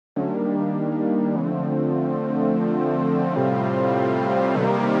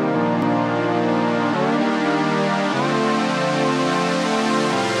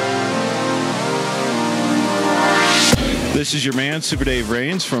This is your man, Super Dave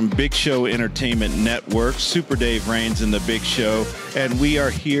Raines from Big Show Entertainment Network. Super Dave Raines in the Big Show. And we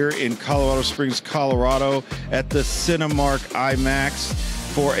are here in Colorado Springs, Colorado at the Cinemark IMAX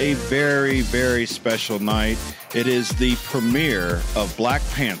for a very, very special night. It is the premiere of Black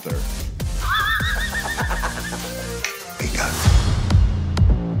Panther.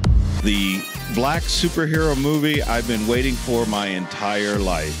 The black superhero movie I've been waiting for my entire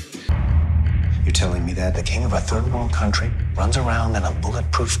life. You're telling me that the king of a third world country runs around in a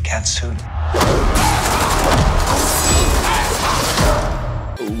bulletproof catsuit?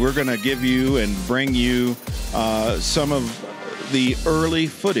 We're going to give you and bring you some of the early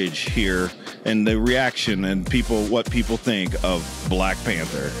footage here and the reaction and what people think of Black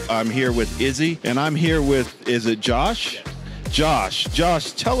Panther. I'm here with Izzy, and I'm here with, is it Josh? Josh,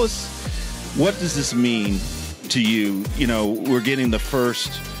 tell us, what does this mean to you? You know, we're getting the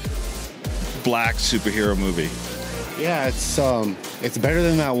first black superhero movie. Yeah, it's better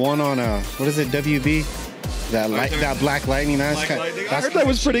than that one on what is it, WB? That Black Lightning. I heard that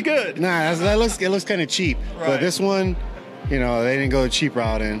was pretty good. Nah, it looks kind of cheap. Right. But this one, you know, they didn't go the cheap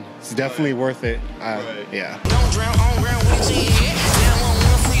route, and it's definitely worth it. Yeah.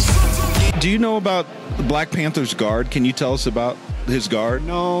 Do you know about Black Panther's guard? Can you tell us about his guard?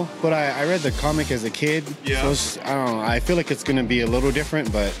 No, but I read the comic as a kid. Yeah. So I don't know. I feel like it's gonna be a little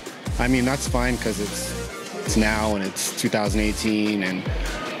different, but I mean that's fine because it's now and it's 2018, and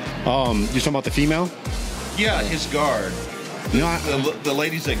you're talking about the female? Yeah, his guard. No, The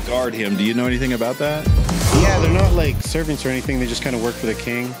ladies that guard him. Do you know anything about that? Yeah, they're not like servants or anything. They just kind of work for the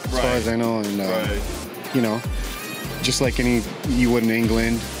king, as far as I know. And you know, just like you would in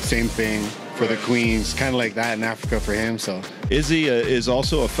England, same thing for the queens, kind of like that in Africa for him. So Izzy is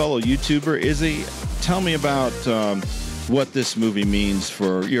also a fellow YouTuber. Izzy, tell me about what this movie means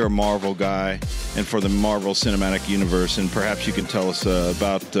for, you're a Marvel guy, and for the Marvel Cinematic Universe, and perhaps you can tell us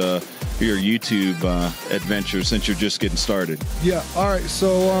about your YouTube adventure since you're just getting started. Yeah, all right. So,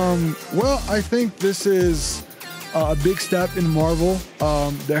 well, I think this is a big step in Marvel.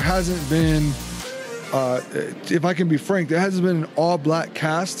 There hasn't been, if I can be frank, there hasn't been an all-black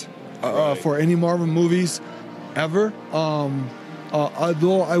cast for any Marvel movies ever.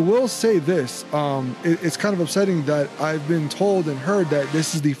 Although I will say this, it's kind of upsetting that I've been told and heard that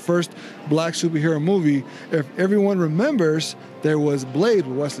this is the first black superhero movie. If everyone remembers, there was Blade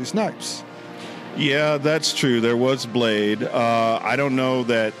with Wesley Snipes. Yeah, that's true. There was Blade. I don't know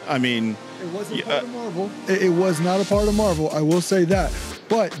that, I mean... It wasn't part of Marvel. It was not a part of Marvel, I will say that.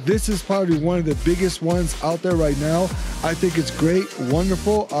 But this is probably one of the biggest ones out there right now. I think it's great,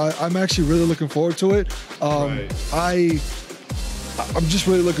 wonderful. I'm actually really looking forward to it. I'm just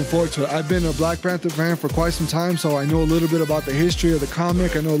really looking forward to it. I've been a Black Panther fan for quite some time, so I know a little bit about the history of the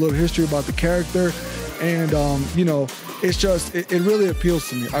comic. I know a little history about the character. And, you know, it's just, it really appeals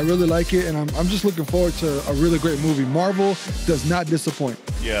to me. I really like it, and I'm just looking forward to a really great movie. Marvel does not disappoint.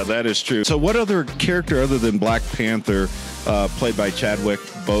 Yeah, that is true. So what other character other than Black Panther, played by Chadwick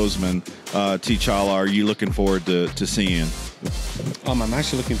Boseman, T'Challa, are you looking forward to seeing? I'm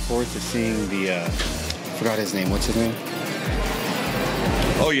actually looking forward to seeing the, I forgot his name. What's his name?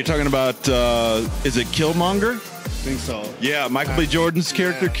 Oh, you're talking about, is it Killmonger? I think so. Yeah, Michael B. Jordan's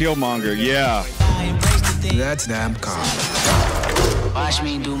character, Killmonger, yeah. That's damn calm. Watch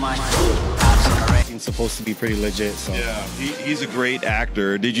me do my... He's supposed to be pretty legit, so. Yeah, he's a great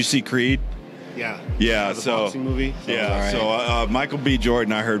actor. Did you see Creed? Yeah. Yeah, the so... boxing movie? So yeah, so Michael B.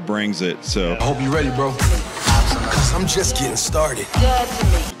 Jordan, I heard, brings it, so... I hope you're ready, bro. Because I'm just getting started.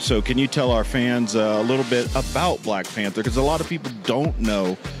 So can you tell our fans a little bit about Black Panther? Because a lot of people don't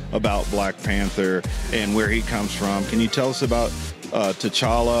know about Black Panther and where he comes from. Can you tell us about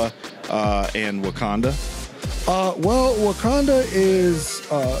T'Challa and Wakanda? Well, Wakanda is,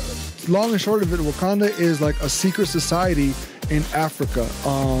 long and short of it, Wakanda is like a secret society in Africa.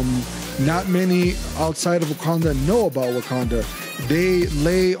 Not many outside of Wakanda know about Wakanda. They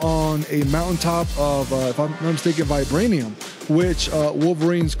lay on a mountaintop of, if I'm not mistaken, vibranium, which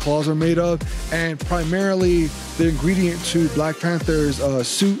Wolverine's claws are made of, and primarily the ingredient to Black Panther's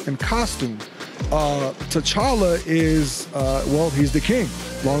suit and costume. T'Challa is, well, he's the king.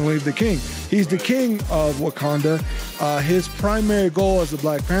 Long live the king. He's the king of Wakanda. His primary goal as a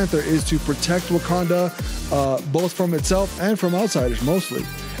Black Panther is to protect Wakanda, both from itself and from outsiders, mostly,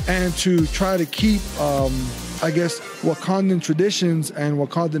 and to try to keep, I guess, Wakandan traditions and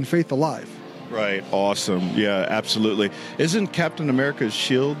Wakandan faith alive. Right. Awesome. Yeah, absolutely. Isn't Captain America's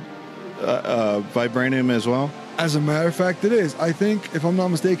shield vibranium as well? As a matter of fact, it is. I think, if I'm not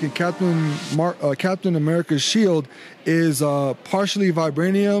mistaken, Captain America's shield is partially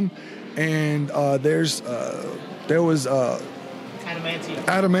vibranium, and there's there was adamantium.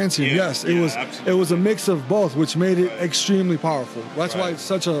 Yeah, Yes, yeah, it absolutely. was a mix of both, which made it extremely powerful. That's why it's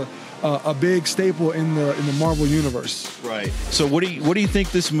such a big staple in the Marvel universe. Right. So what do you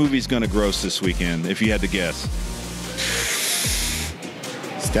think this movie's going to gross this weekend, if you had to guess?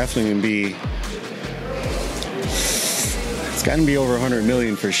 It's definitely gonna be. It's gotta be over 100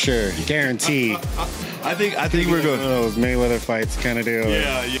 million for sure, guaranteed. I think we're One of going. those Mayweather fights kind of deal.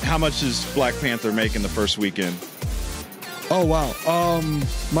 Yeah. How much does Black Panther make in the first weekend? Oh wow.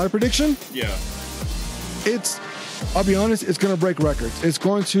 My prediction? Yeah. I'll be honest, it's going to break records. It's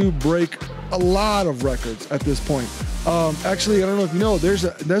going to break a lot of records at this point. Actually, I don't know if you know, there's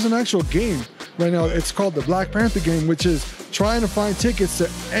an actual game right now. It's called the Black Panther game, which is trying to find tickets to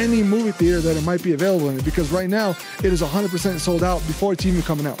any movie theater that it might be available in, because right now it is 100% sold out before it's even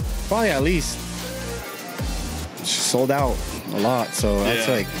coming out. Probably at least sold out a lot. So that's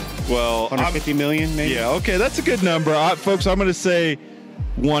like 150 million maybe. Yeah, okay, that's a good number. Folks, I'm going to say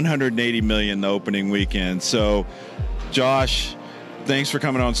 180 million the opening weekend. So, Josh, thanks for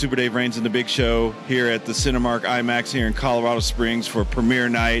coming on Super Dave Reigns and the Big Show here at the Cinemark IMAX here in Colorado Springs for premiere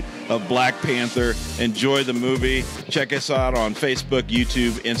night of Black Panther. Enjoy the movie. Check us out on Facebook,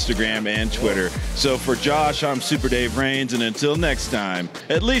 YouTube, Instagram, and Twitter. So for Josh, I'm Super Dave Reigns, and until next time,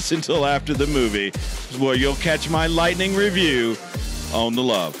 at least until after the movie, where you'll catch my lightning review on the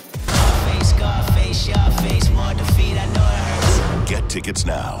love. Face, more defeat, I know it hurts. Get tickets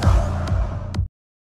now.